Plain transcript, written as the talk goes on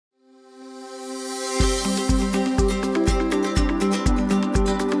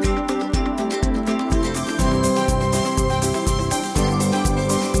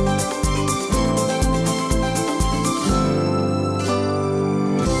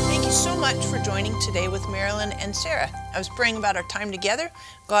you so much for joining today with Marilyn and Sarah. I was praying about our time together.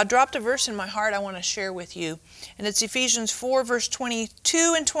 God dropped a verse in my heart I want to share with you. And it's Ephesians 4, verse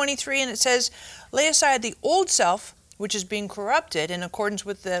 22 and 23, and it says, "Lay aside the old self, which is being corrupted in accordance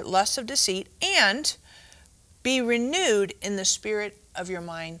with the lusts of deceit, and be renewed in the spirit of your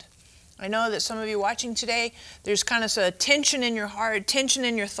mind." I know that some of you watching today, there's kind of a tension in your heart, tension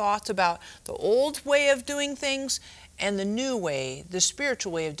in your thoughts about the old way of doing things and the new way, the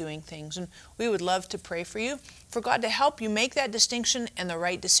spiritual way of doing things. And we would love to pray for you, for God to help you make that distinction and the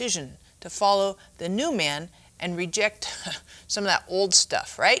right decision to follow the new man and reject some of that old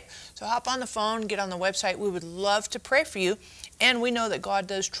stuff, right? So hop on the phone, get on the website. We would love to pray for you. And we know that God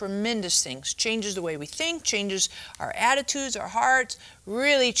does tremendous things, changes the way we think, changes our attitudes, our hearts,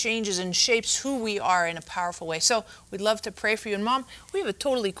 really changes and shapes who we are in a powerful way. So we'd love to pray for you. And Mom, we have a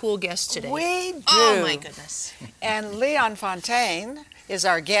totally cool guest today. We do. Oh my goodness. And Leon Fontaine is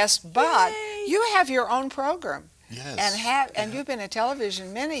our guest, but Yay. you have your own program. Yes. And you've been in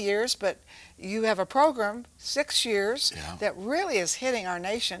television many years, but you have a program, 6 years, that really is hitting our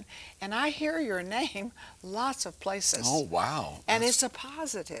nation. And I hear your name lots of places. Oh, wow. And it's a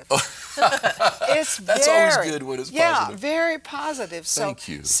positive. It's That's very, always good when it's yeah, positive. very positive. Thank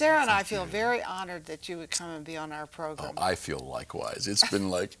so you. Sarah and I Thank feel you. very honored that you would come and be on our program. Oh, I feel likewise. It's been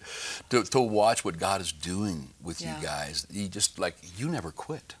like to watch what God is doing with you guys. You never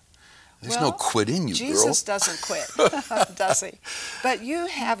quit. There's no quit in you, Jesus girl. doesn't quit, does he? But you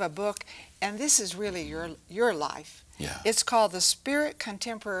have a book, and this is really your life. Yeah. It's called The Spirit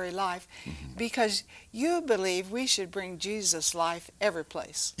Contemporary Life, because you believe we should bring Jesus' life every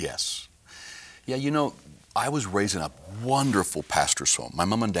place. Yes. Yeah, you know, I was raised in a wonderful pastor's home. My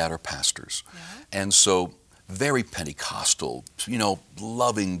mom and dad are pastors. Yeah. And so very Pentecostal, you know,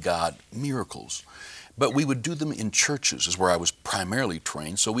 loving God, miracles. But we would do them in churches, is where I was primarily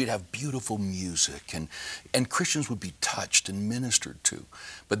trained. So we'd have beautiful music, and Christians would be touched and ministered to.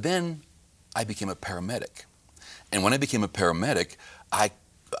 But then I became a paramedic. And when I became a paramedic, I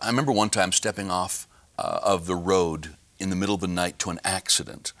remember one time stepping off of the road in the middle of the night to an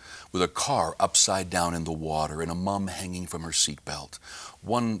accident with a car upside down in the water and a mom hanging from her seatbelt.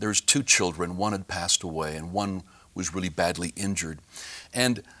 There's 2 children, one had passed away and one was really badly injured.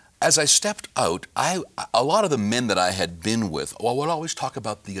 And as I stepped out, a lot of the men that I had been with, would always talk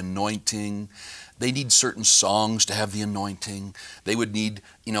about the anointing. They need certain songs to have the anointing. They would need,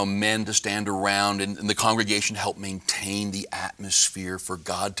 you know, men to stand around and the congregation help maintain the atmosphere for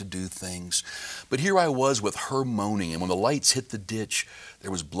God to do things. But here I was with her moaning, and when the lights hit the ditch,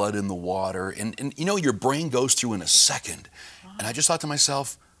 there was blood in the water. And you know, your brain goes through in a second. And I just thought to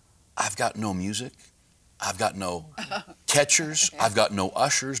myself, I've got no music. I've got no catchers. I've got no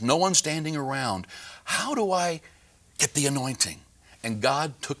ushers. No one standing around. How do I get the anointing? And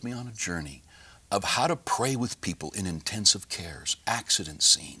God took me on a journey of how to pray with people in intensive cares, accident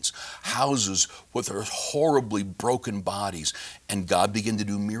scenes, houses with their horribly broken bodies. And God began to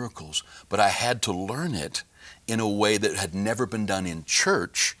do miracles. But I had to learn it in a way that had never been done in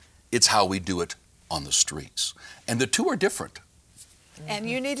church. It's how we do it on the streets. And the two are different. And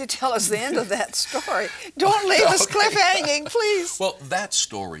you need to tell us the end of that story. Don't leave us cliffhanging, please. Well, that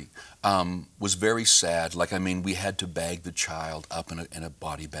story was very sad. We had to bag the child up in a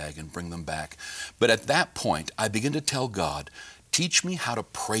body bag and bring them back. But at that point, I began to tell God, teach me how to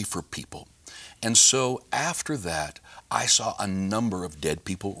pray for people. And so after that, I saw a number of dead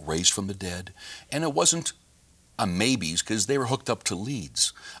people raised from the dead. And it wasn't maybes, because they were hooked up to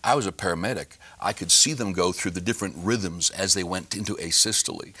leads. I was a paramedic. I could see them go through the different rhythms as they went into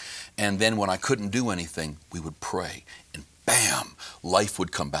asystole. And then when I couldn't do anything, we would pray, and bam, life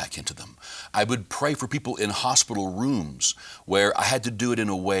would come back into them. I would pray for people in hospital rooms where I had to do it in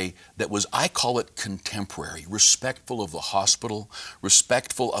a way that was, I call it contemporary, respectful of the hospital,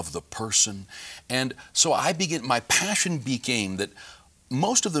 respectful of the person. And so my passion became that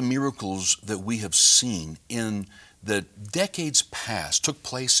most of the miracles that we have seen in the decades past took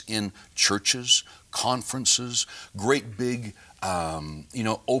place in churches, conferences, great big,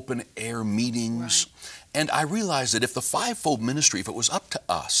 open air meetings. Right. And I realized that if the fivefold ministry, if it was up to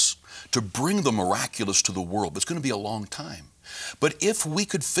us to bring the miraculous to the world, it's going to be a long time. But if we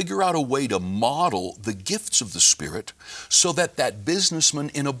could figure out a way to model the gifts of the Spirit so that that businessman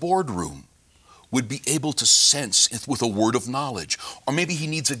in a boardroom would be able to sense with a word of knowledge. Or maybe he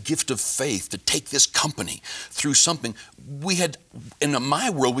needs a gift of faith to take this company through something. In my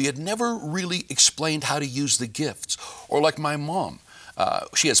world, we had never really explained how to use the gifts. Or like my mom,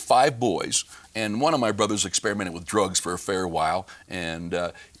 she has 5 boys, and one of my brothers experimented with drugs for a fair while, and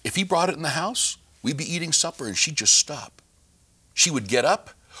if he brought it in the house, we'd be eating supper and she'd just stop. She would get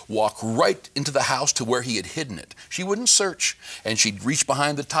up, walk right into the house to where he had hidden it. She wouldn't search, and she'd reach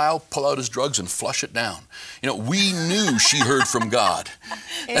behind the tile, pull out his drugs, and flush it down. You know, we knew she heard from God.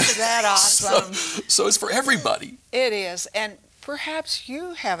 Isn't that awesome? So it's for everybody. It is. And perhaps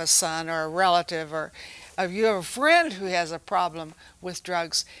you have a son or a relative, or you have a friend who has a problem with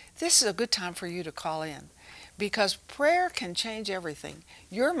drugs. This is a good time for you to call in, because prayer can change everything.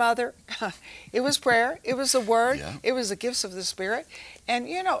 Your mother, it was prayer, it was the Word, Yeah. it was the gifts of the Spirit. And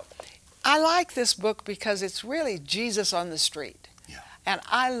you know, I like this book because it's really Jesus on the street. Yeah. And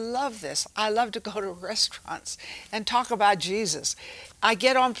I love this. I love to go to restaurants and talk about Jesus. I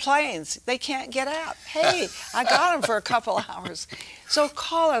get on planes. They can't get out. Hey, I got them for a couple hours. So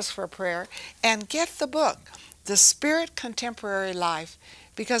call us for prayer and get the book, The Spirit Contemporary Life,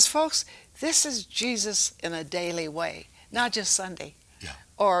 because folks, this is Jesus in a daily way, not just Sunday. Yeah.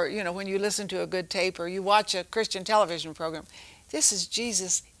 Or, you know, when you listen to a good tape or you watch a Christian television program. This is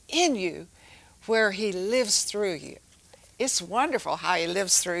Jesus in you, where he lives through you. It's wonderful how he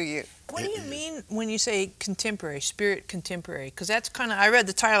lives through you. What do you mean when you say contemporary, spirit contemporary? Because that's kind of, I read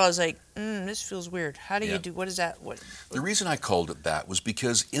the title, I was like, this feels weird. How do you do, what is that? The reason I called it that was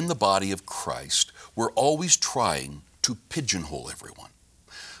because in the body of Christ, we're always trying to pigeonhole everyone.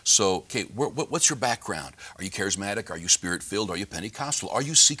 So, okay, what's your background? Are you charismatic? Are you spirit-filled? Are you Pentecostal? Are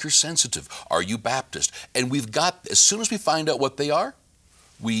you seeker-sensitive? Are you Baptist? And we've got, as soon as we find out what they are,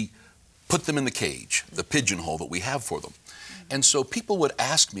 we put them in the cage, the pigeonhole that we have for them. And so people would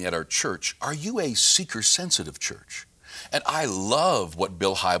ask me at our church, are you a seeker-sensitive church? And I love what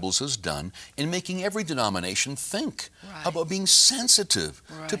Bill Hybels has done in making every denomination think about being sensitive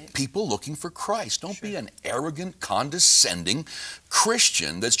to people looking for Christ. Don't be an arrogant, condescending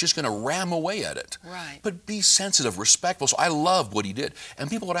Christian that's just going to ram away at it. But be sensitive, respectful. So I love what he did. And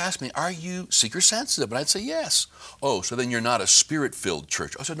people would ask me, are you seeker-sensitive? And I'd say, yes. Oh, so then you're not a spirit-filled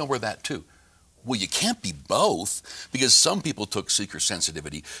church. I said, no, we're that too. Well, you can't be both, because some people took seeker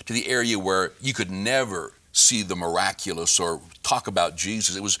sensitivity to the area where you could never see the miraculous or talk about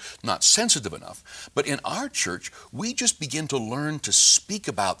Jesus. It was not sensitive enough. But in our church, we just begin to learn to speak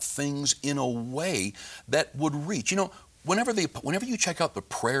about things in a way that would reach. You know, whenever you check out the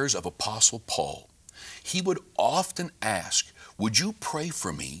prayers of Apostle Paul, he would often ask, would you pray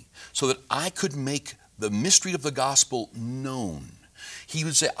for me so that I could make the mystery of the gospel known? He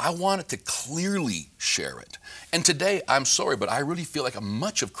would say, I wanted to clearly share it. And today, I'm sorry, but I really feel like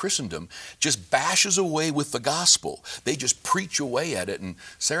much of Christendom just bashes away with the gospel. They just preach away at it. And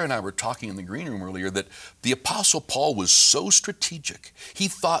Sarah and I were talking in the green room earlier that the Apostle Paul was so strategic. He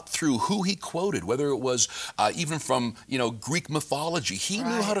thought through who he quoted, whether it was even from, Greek mythology. He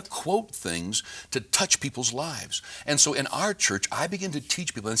knew how to quote things to touch people's lives. And so in our church, I begin to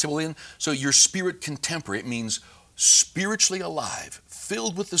teach people and say, well, Leon, so you're spirit contemporary. It means spiritually alive,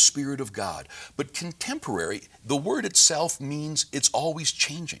 filled with the Spirit of God. But contemporary, the word itself means it's always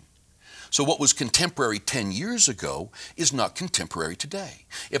changing. So what was contemporary 10 years ago is not contemporary today.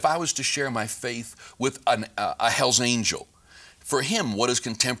 If I was to share my faith with a Hell's Angel, for him, what does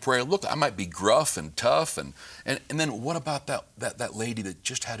contemporary look like? I might be gruff and tough, and then what about that lady that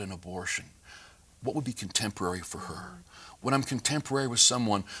just had an abortion? What would be contemporary for her? When I'm contemporary with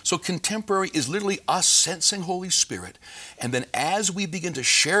someone. So contemporary is literally us sensing Holy Spirit. And then as we begin to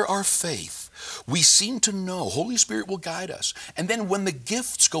share our faith, we seem to know Holy Spirit will guide us. And then when the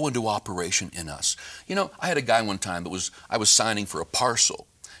gifts go into operation in us. I had a guy one time I was signing for a parcel.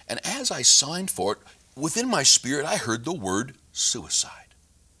 And as I signed for it, within my spirit, I heard the word suicide.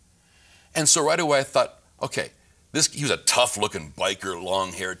 And so right away I thought, okay, he was a tough-looking biker,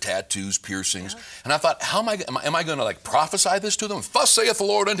 long hair, tattoos, piercings. And I thought, am I going to prophesy this to them? Thus saith the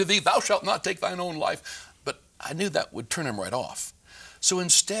Lord unto thee, thou shalt not take thine own life. But I knew that would turn him right off. So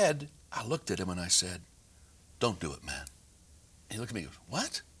instead, I looked at him and I said, don't do it, man. And he looked at me and goes,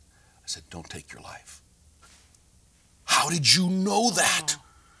 what? I said, don't take your life. How did you know that?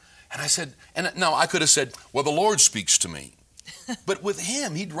 And I said, and now I could have said, well, the Lord speaks to me. But with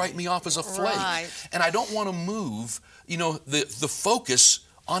him, he'd write me off as a flake. And I don't want to move, the focus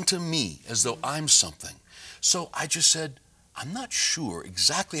onto me as though I'm something. So I just said, I'm not sure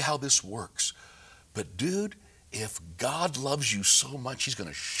exactly how this works. But dude, if God loves you so much, he's going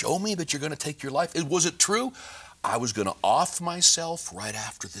to show me that you're going to take your life. Was it true? I was going to off myself right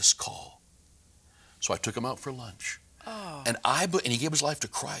after this call. So I took him out for lunch. And he gave his life to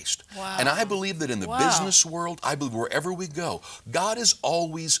Christ. And I believe that in the business world, I believe wherever we go, God is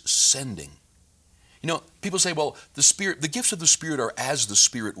always sending. People say, well, the gifts of the Spirit are as the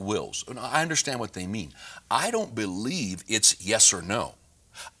Spirit wills. And I understand what they mean. I don't believe it's yes or no.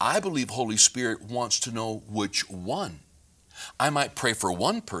 I believe Holy Spirit wants to know which one. I might pray for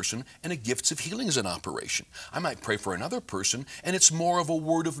one person and a gift of healing is in operation. I might pray for another person and it's more of a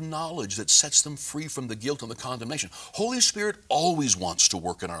word of knowledge that sets them free from the guilt and the condemnation. Holy Spirit always wants to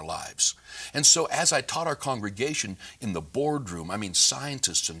work in our lives. And so as I taught our congregation in the boardroom, I mean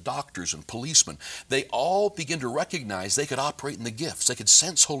scientists and doctors and policemen, they all began to recognize they could operate in the gifts. They could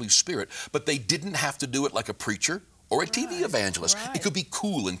sense Holy Spirit, but they didn't have to do it like a preacher or a TV evangelist. Right. It could be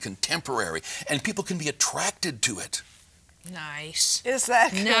cool and contemporary, and people can be attracted to it. Nice. Is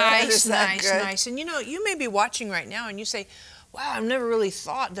that good? Nice, Is that nice, good? nice. And you know, you may be watching right now and you say, wow, I've never really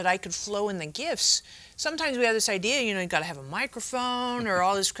thought that I could flow in the gifts. Sometimes we have this idea, you know, you got to have a microphone or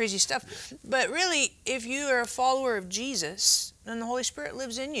all this crazy stuff. But really, if you are a follower of Jesus, then the Holy Spirit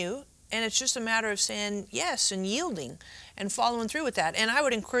lives in you, and it's just a matter of saying yes and yielding and following through with that. And I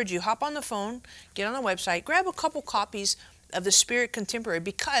would encourage you, hop on the phone, get on the website, grab a couple copies of the Spirit Contemporary,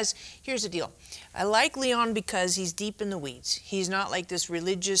 because here's the deal. I like Leon because he's deep in the weeds. He's not like this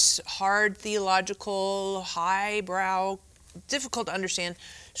religious, hard theological, highbrow, difficult to understand,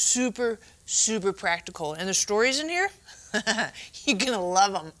 super, super practical. And the stories in here, you're gonna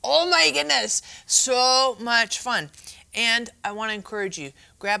love them. Oh my goodness, so much fun. And I want to encourage you,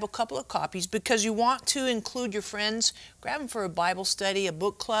 grab a couple of copies because you want to include your friends. Grab them for a Bible study, a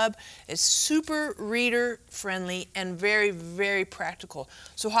book club. It's super reader friendly and very, very practical.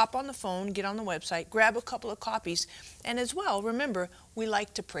 So hop on the phone, get on the website, grab a couple of copies. And as well, remember, we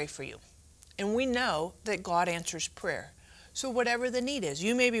like to pray for you. And we know that God answers prayer. So whatever the need is,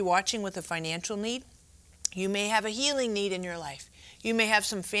 you may be watching with a financial need. You may have a healing need in your life. You may have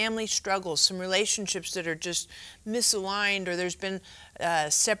some family struggles, some relationships that are just misaligned, or there's been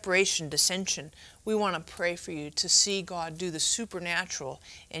separation, dissension. We want to pray for you to see God do the supernatural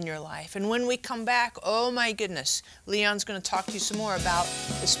in your life. And when we come back, oh my goodness, Leon's going to talk to you some more about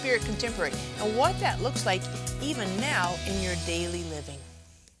the Spirit Contemporary and what that looks like even now in your daily living.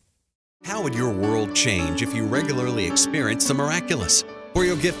 How would your world change if you regularly experience the miraculous? For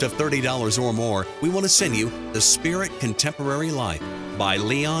your gift of $30 or more, we want to send you The Spirit Contemporary Life by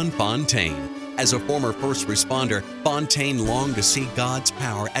Leon Fontaine. As a former first responder, Fontaine longed to see God's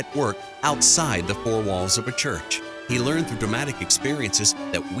power at work outside the four walls of a church. He learned through dramatic experiences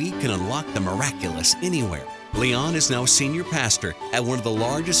that we can unlock the miraculous anywhere. Leon is now senior pastor at one of the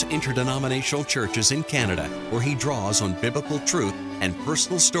largest interdenominational churches in Canada, where he draws on biblical truth and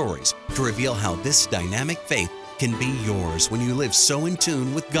personal stories to reveal how this dynamic faith can be yours when you live so in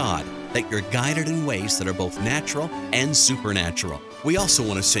tune with God that you're guided in ways that are both natural and supernatural. We also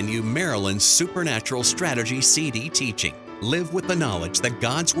want to send you Marilyn's Supernatural Strategy CD teaching. Live with the knowledge that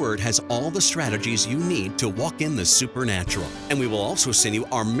God's Word has all the strategies you need to walk in the supernatural. And we will also send you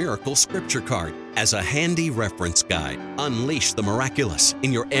our Miracle Scripture Card as a handy reference guide. Unleash the miraculous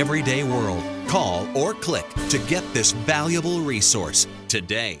in your everyday world. Call or click to get this valuable resource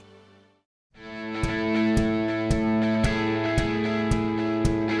today.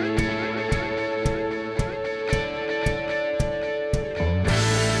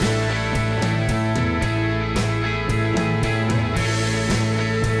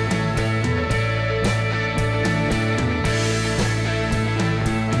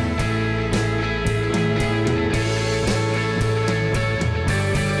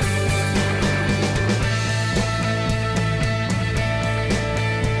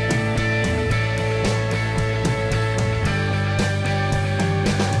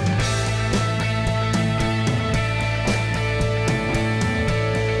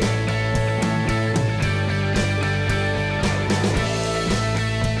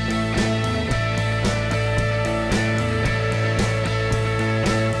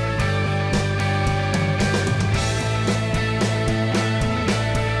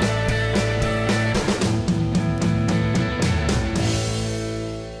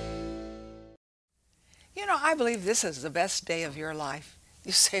 I believe this is the best day of your life.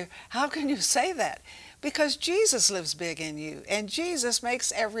 You say, how can you say that? Because Jesus lives big in you, and Jesus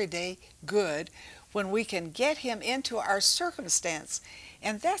makes every day good when we can get him into our circumstance.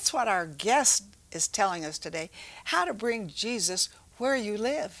 And that's what our guest is telling us today, how to bring Jesus where you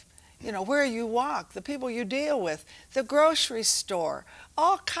live, you know, where you walk, the people you deal with, the grocery store,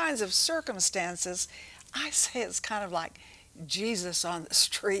 all kinds of circumstances. I say it's kind of like Jesus on the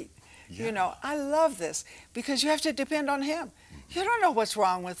street. Yeah. You know, I love this because you have to depend on him. You don't know what's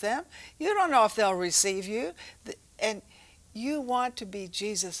wrong with them. You don't know if they'll receive you. And you want to be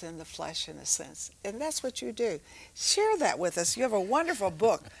Jesus in the flesh, in a sense. And that's what you do. Share that with us. You have a wonderful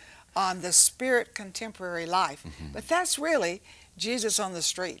book on the Spirit Contemporary Life. But that's really Jesus on the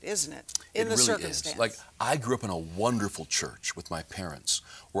street, isn't it? In the really circumstance. is. Like, I grew up in a wonderful church with my parents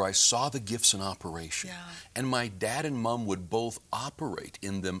where I saw the gifts in operation. Yeah. And my dad and mom would both operate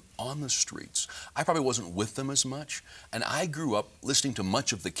in them on the streets. I probably wasn't with them as much. And I grew up listening to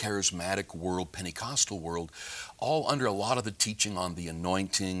much of the charismatic world, Pentecostal world, all under a lot of the teaching on the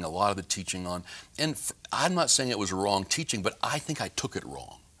anointing, a lot of the teaching on, and I'm not saying it was wrong teaching, but I think I took it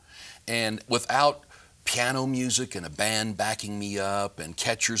wrong. And without piano music and a band backing me up and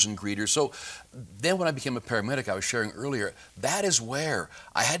catchers and greeters. So then when I became a paramedic, I was sharing earlier, that is where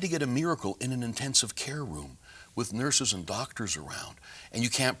I had to get a miracle in an intensive care room with nurses and doctors around. And you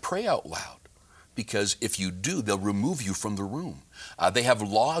can't pray out loud, because if you do, they'll remove you from the room. They have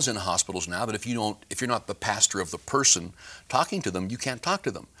laws in hospitals now that if you're not the pastor of the person talking to them, you can't talk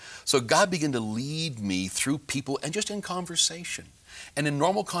to them. So God began to lead me through people and just in conversation. And in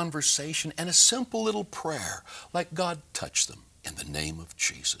normal conversation and a simple little prayer, like, God, touch them in the name of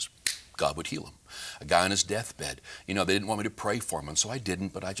Jesus. God would heal him. A guy on his deathbed, they didn't want me to pray for him, and so I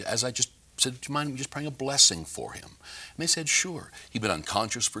didn't, but as I just said, do you mind me just praying a blessing for him? And they said, sure. He'd been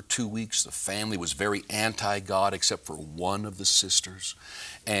unconscious for 2 weeks. The family was very anti-God except for one of the sisters,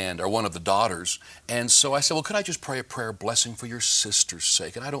 or one of the daughters. And so I said, well, could I just pray a prayer blessing for your sister's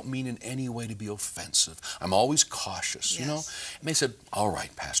sake? And I don't mean in any way to be offensive. I'm always cautious, you know? And they said, all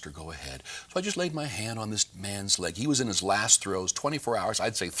right, Pastor, go ahead. So I just laid my hand on this man's leg. He was in his last throes, 24 hours,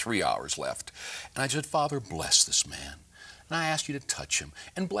 I'd say 3 hours left. And I said, Father, bless this man. And I ask you to touch him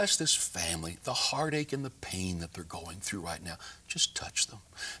and bless this family, the heartache and the pain that they're going through right now. Just touch them.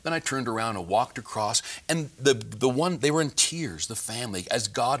 Then I turned around and walked across, and they were in tears, the family, as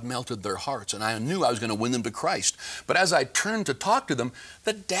God melted their hearts. And I knew I was going to win them to Christ. But as I turned to talk to them,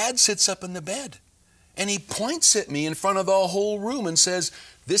 the dad sits up in the bed. And he points at me in front of the whole room and says,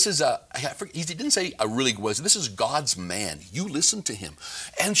 this is he didn't say a really was, this is God's man. You listen to him.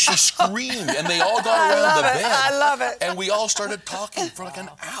 And she screamed, and they all got around the bed. I love it. And we all started talking for like an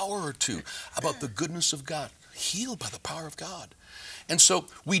hour or two about the goodness of God, healed by the power of God. And so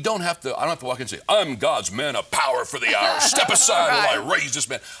I don't have to walk in and say, I'm God's man of power for the hour. Step aside while I raise this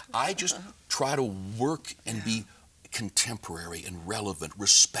man. I just try to work and be contemporary and relevant,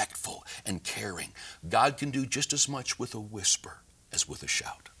 respectful and caring. God can do just as much with a whisper as with a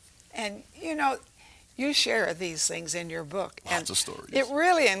shout. And you share these things in your book. Lots of stories. It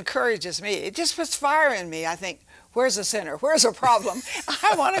really encourages me. It just puts fire in me. I think, where's a sinner? Where's a problem?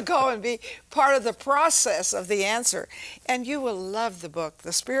 I want to go and be part of the process of the answer. And you will love the book,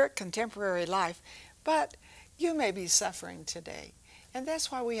 The Spirit Contemporary Life. But you may be suffering today. And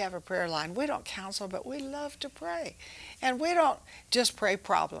that's why we have a prayer line. We don't counsel, but we love to pray. And we don't just pray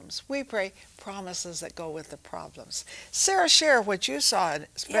problems. We pray promises that go with the problems. Sarah, share what you saw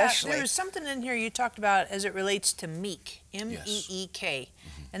especially. Yeah, there was something in here you talked about as it relates to meek, M-E-E-K.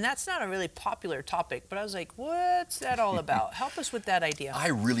 And that's not a really popular topic, but I was like, what's that all about? Help us with that idea. I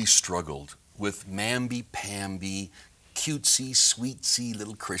really struggled with mamby-pamby, cutesy, sweetsy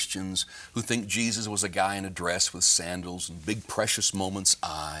little Christians who think Jesus was a guy in a dress with sandals and big precious moments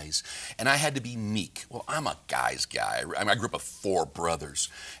eyes. And I had to be meek. Well, I'm a guy's guy. I grew up with 4 brothers.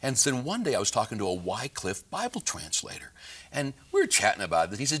 And then one day I was talking to a Wycliffe Bible translator. And we were chatting about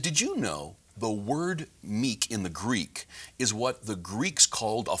this. He said, did you know the word meek in the Greek is what the Greeks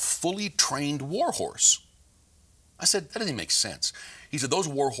called a fully trained war horse? I said, that doesn't make sense. He said, those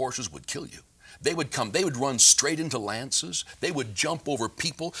war horses would kill you. They would run straight into lances. They would jump over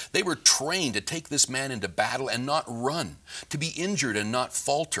people. They were trained to take this man into battle and not run, to be injured and not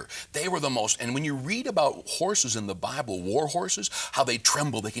falter. They were the most, and when you read about horses in the Bible, war horses, how they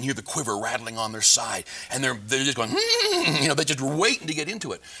tremble, they can hear the quiver rattling on their side, and they're just going, they're just waiting to get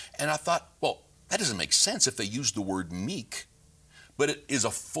into it. And I thought, well, that doesn't make sense if they use the word meek. But it is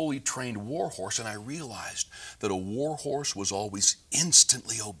a fully trained war horse, and I realized that a war horse was always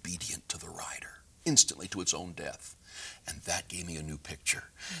instantly obedient to the rider, instantly to its own death. And that gave me a new picture,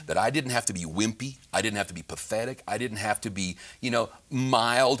 that I didn't have to be wimpy, I didn't have to be pathetic, I didn't have to be,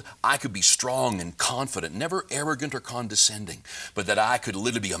 mild. I could be strong and confident, never arrogant or condescending, but that I could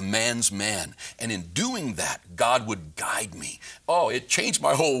literally be a man's man. And in doing that, God would guide me. Oh, it changed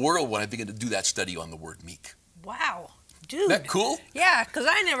my whole world when I began to do that study on the word meek. Wow. Dude. Isn't that cool? Yeah, because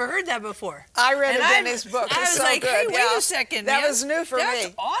I never heard that before. I read it in his book. I was so like, good. hey, wait a second. That was new for me.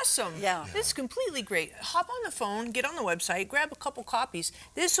 That's awesome. Yeah. This is completely great. Hop on the phone, get on the website, grab a couple copies.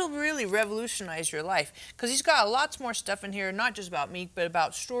 This will really revolutionize your life, because he's got lots more stuff in here, not just about meek, but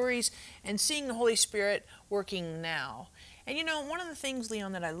about stories and seeing the Holy Spirit working now. And one of the things,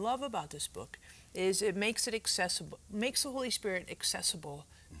 Leon, that I love about this book is it makes it accessible, makes the Holy Spirit accessible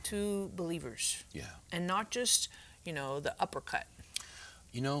to believers. Yeah. And not just, you know, the uppercut.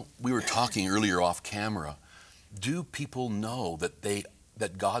 You know, we were talking earlier off camera. Do people know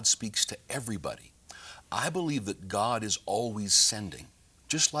that God speaks to everybody? I believe that God is always sending,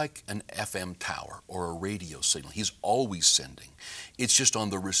 just like an FM tower or a radio signal. He's always sending. It's just on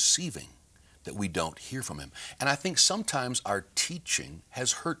the receiving that we don't hear from him. And I think sometimes our teaching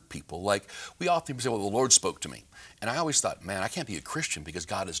has hurt people. Like, we often say, well, the Lord spoke to me. And I always thought, man, I can't be a Christian because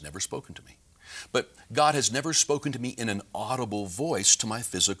God has never spoken to me. But God has never spoken to me in an audible voice to my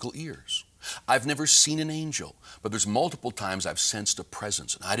physical ears. I've never seen an angel, but there's multiple times I've sensed a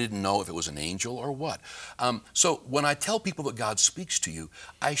presence, and I didn't know if it was an angel or what. So when I tell people that God speaks to you,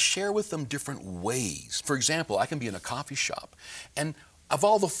 I share with them different ways. For example, I can be in a coffee shop, and of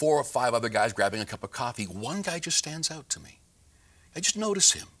all the 4 or 5 other guys grabbing a cup of coffee, one guy just stands out to me. I just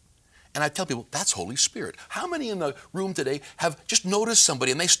notice him. And I tell people, that's Holy Spirit. How many in the room today have just noticed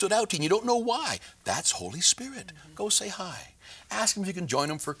somebody and they stood out to you and you don't know why? That's Holy Spirit. Go say hi. Ask them if you can join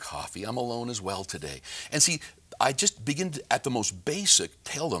them for coffee. I'm alone as well today. And see, I just begin to, at the most basic,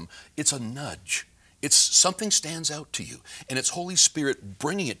 tell them it's a nudge. It's something stands out to you, and it's Holy Spirit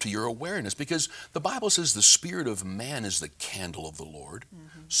bringing it to your awareness, because the Bible says the spirit of man is the candle of the Lord,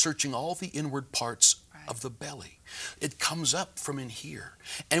 searching all the inward parts of the belly. It comes up from in here.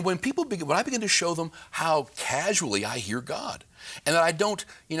 And when I begin to show them how casually I hear God, and that I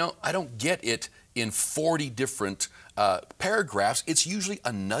don't get it in 40 different paragraphs, it's usually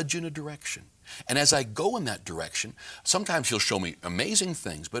a nudge in a direction. And as I go in that direction, sometimes he'll show me amazing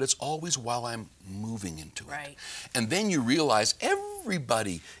things, but it's always while I'm moving into it. And then you realize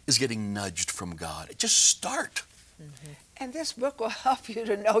everybody is getting nudged from God. Just start. And this book will help you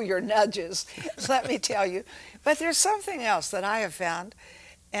to know your nudges, let me tell you. But there's something else that I have found,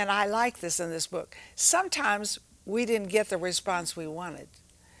 and I like this in this book. Sometimes we didn't get the response we wanted.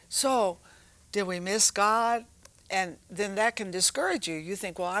 So, did we miss God? And then that can discourage you. You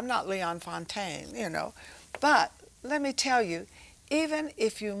think, well, I'm not Leon Fontaine, you know. But let me tell you, even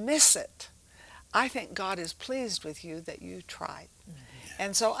if you miss it, I think God is pleased with you that you tried.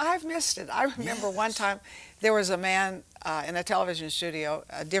 And so I've missed it. I remember one time there was a man in a television studio,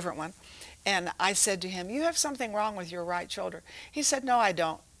 a different one, and I said to him, you have something wrong with your right shoulder. He said, no, I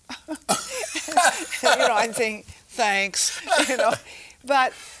don't. You know, I think, thanks, you know.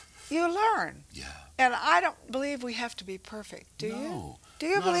 But you learn. Yeah. And I don't believe we have to be perfect, do you? Do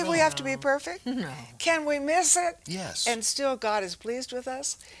you Not believe at we all. have to be perfect? No. Can we miss it? Yes. And still God is pleased with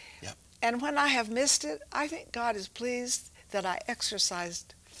us? Yep. And when I have missed it, I think God is pleased that I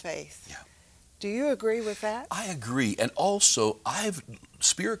exercised faith. Yeah. Do you agree with that? I agree. And also,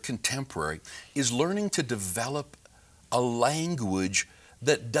 Spirit Contemporary is learning to develop a language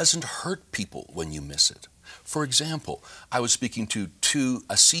that doesn't hurt people when you miss it. For example, I was speaking to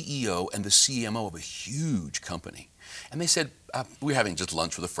a CEO and the CMO of a huge company. And they said, we were having just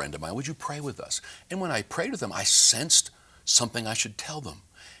lunch with a friend of mine, would you pray with us? And when I prayed with them, I sensed something I should tell them.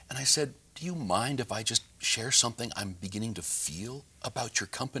 And I said, do you mind if I just share something I'm beginning to feel about your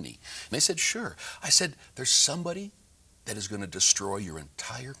company? And they said, sure. I said, there's somebody that is going to destroy your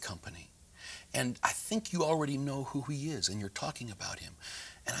entire company. And I think you already know who he is, and you're talking about him.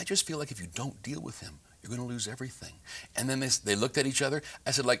 And I just feel like if you don't deal with him, you're going to lose everything. And then they looked at each other.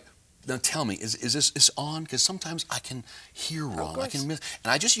 I said, like, now tell me, is this on? Because sometimes I can hear wrong. I can miss.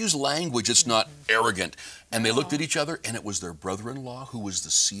 And I just use language that's not arrogant. And they looked at each other, and it was their brother-in-law who was the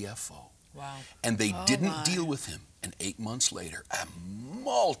CFO. Wow. And they didn't deal with him. And 8 months later, a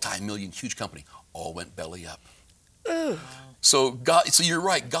multi-million huge company all went belly up. Ooh. So you're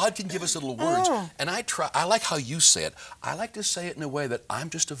right. God can give us little words. And I like how you say it. I like to say it in a way that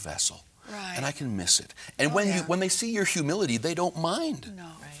I'm just a vessel. Right. And I can miss it. And when they see your humility, they don't mind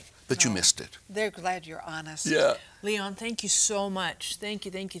that you missed it. They're glad you're honest. Yeah. Leon, thank you so much. Thank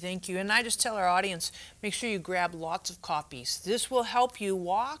you, thank you, thank you. And I just tell our audience, make sure you grab lots of copies. This will help you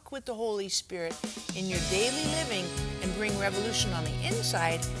walk with the Holy Spirit in your daily living and bring revolution on the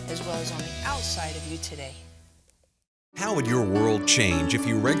inside as well as on the outside of you today. How would your world change if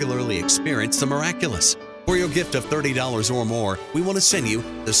you regularly experience the miraculous? For your gift of $30 or more, we want to send you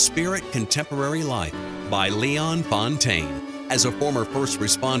The Spirit Contemporary Life by Leon Fontaine. As a former first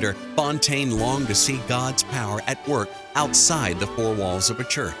responder, Fontaine longed to see God's power at work outside the four walls of a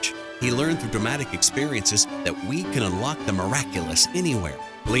church. He learned through dramatic experiences that we can unlock the miraculous anywhere.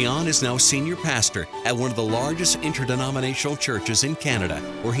 Leon is now senior pastor at one of the largest interdenominational churches in Canada,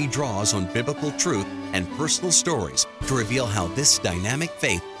 where he draws on biblical truth and personal stories to reveal how this dynamic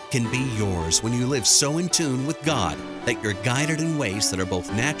faith can be yours when you live so in tune with God that you're guided in ways that are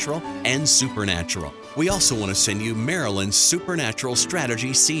both natural and supernatural. We also want to send you Marilyn's Supernatural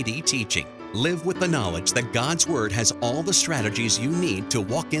Strategy CD teaching. Live with the knowledge that God's Word has all the strategies you need to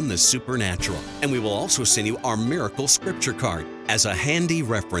walk in the supernatural. And we will also send you our Miracle Scripture Card as a handy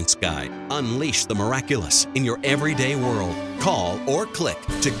reference guide. Unleash the miraculous in your everyday world. Call or click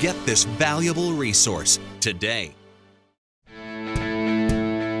to get this valuable resource today.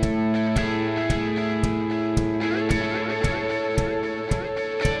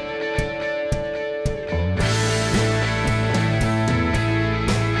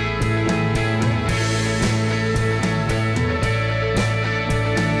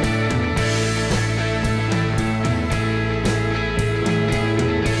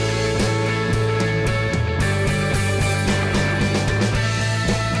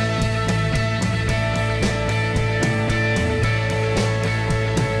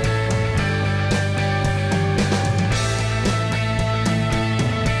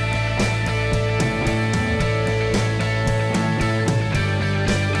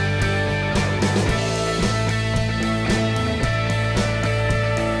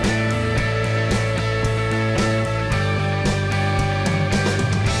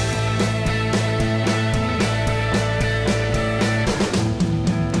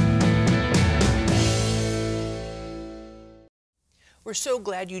 We're so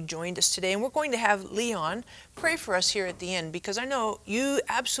glad you joined us today, and we're going to have Leon pray for us here at the end, because I know you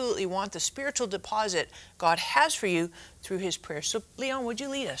absolutely want the spiritual deposit God has for you through his prayer. So Leon, would you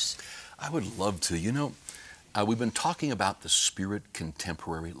lead us? I would love to. You know, we've been talking about the spirit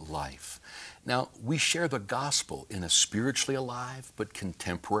contemporary life. Now, we share the gospel in a spiritually alive but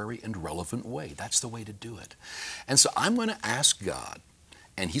contemporary and relevant way. That's the way to do it. And so I'm going to ask God,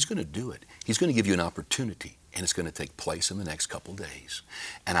 and he's going to do it. He's going to give you an opportunity, and it's going to take place in the next couple days.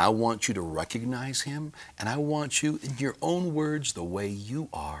 And I want you to recognize him, and I want you, in your own words, the way you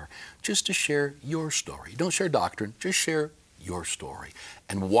are, just to share your story. Don't share doctrine, just share your story,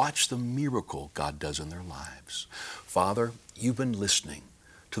 and watch the miracle God does in their lives. Father, you've been listening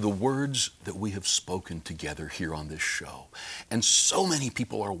to the words that we have spoken together here on this show. And so many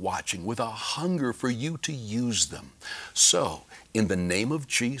people are watching with a hunger for you to use them. So, in the name of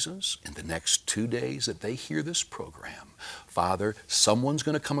Jesus, in the next 2 days that they hear this program, Father, someone's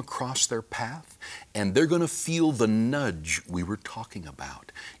going to come across their path, and they're going to feel the nudge we were talking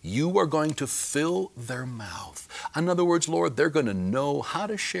about. You are going to fill their mouth. In other words, Lord, they're going to know how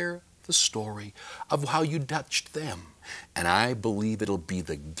to share the story of how you touched them. And I believe it'll be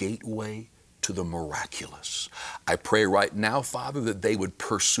the gateway to the miraculous. I pray right now, Father, that they would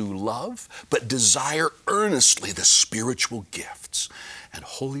pursue love, but desire earnestly the spiritual gifts. And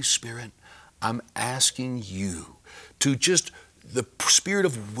Holy Spirit, I'm asking you to just, the spirit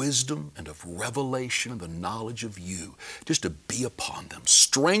of wisdom and of revelation and the knowledge of you, just to be upon them.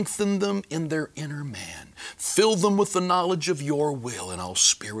 Strengthen them in their inner man. Fill them with the knowledge of your will and all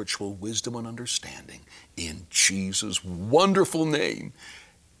spiritual wisdom and understanding. In Jesus' wonderful name,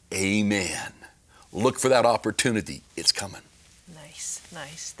 amen. Look for that opportunity. It's coming. Nice,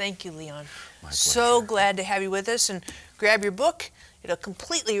 nice. Thank you, Leon. My pleasure. So glad to have you with us. And grab your book. It'll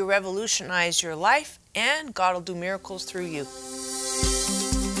completely revolutionize your life, and God will do miracles through you.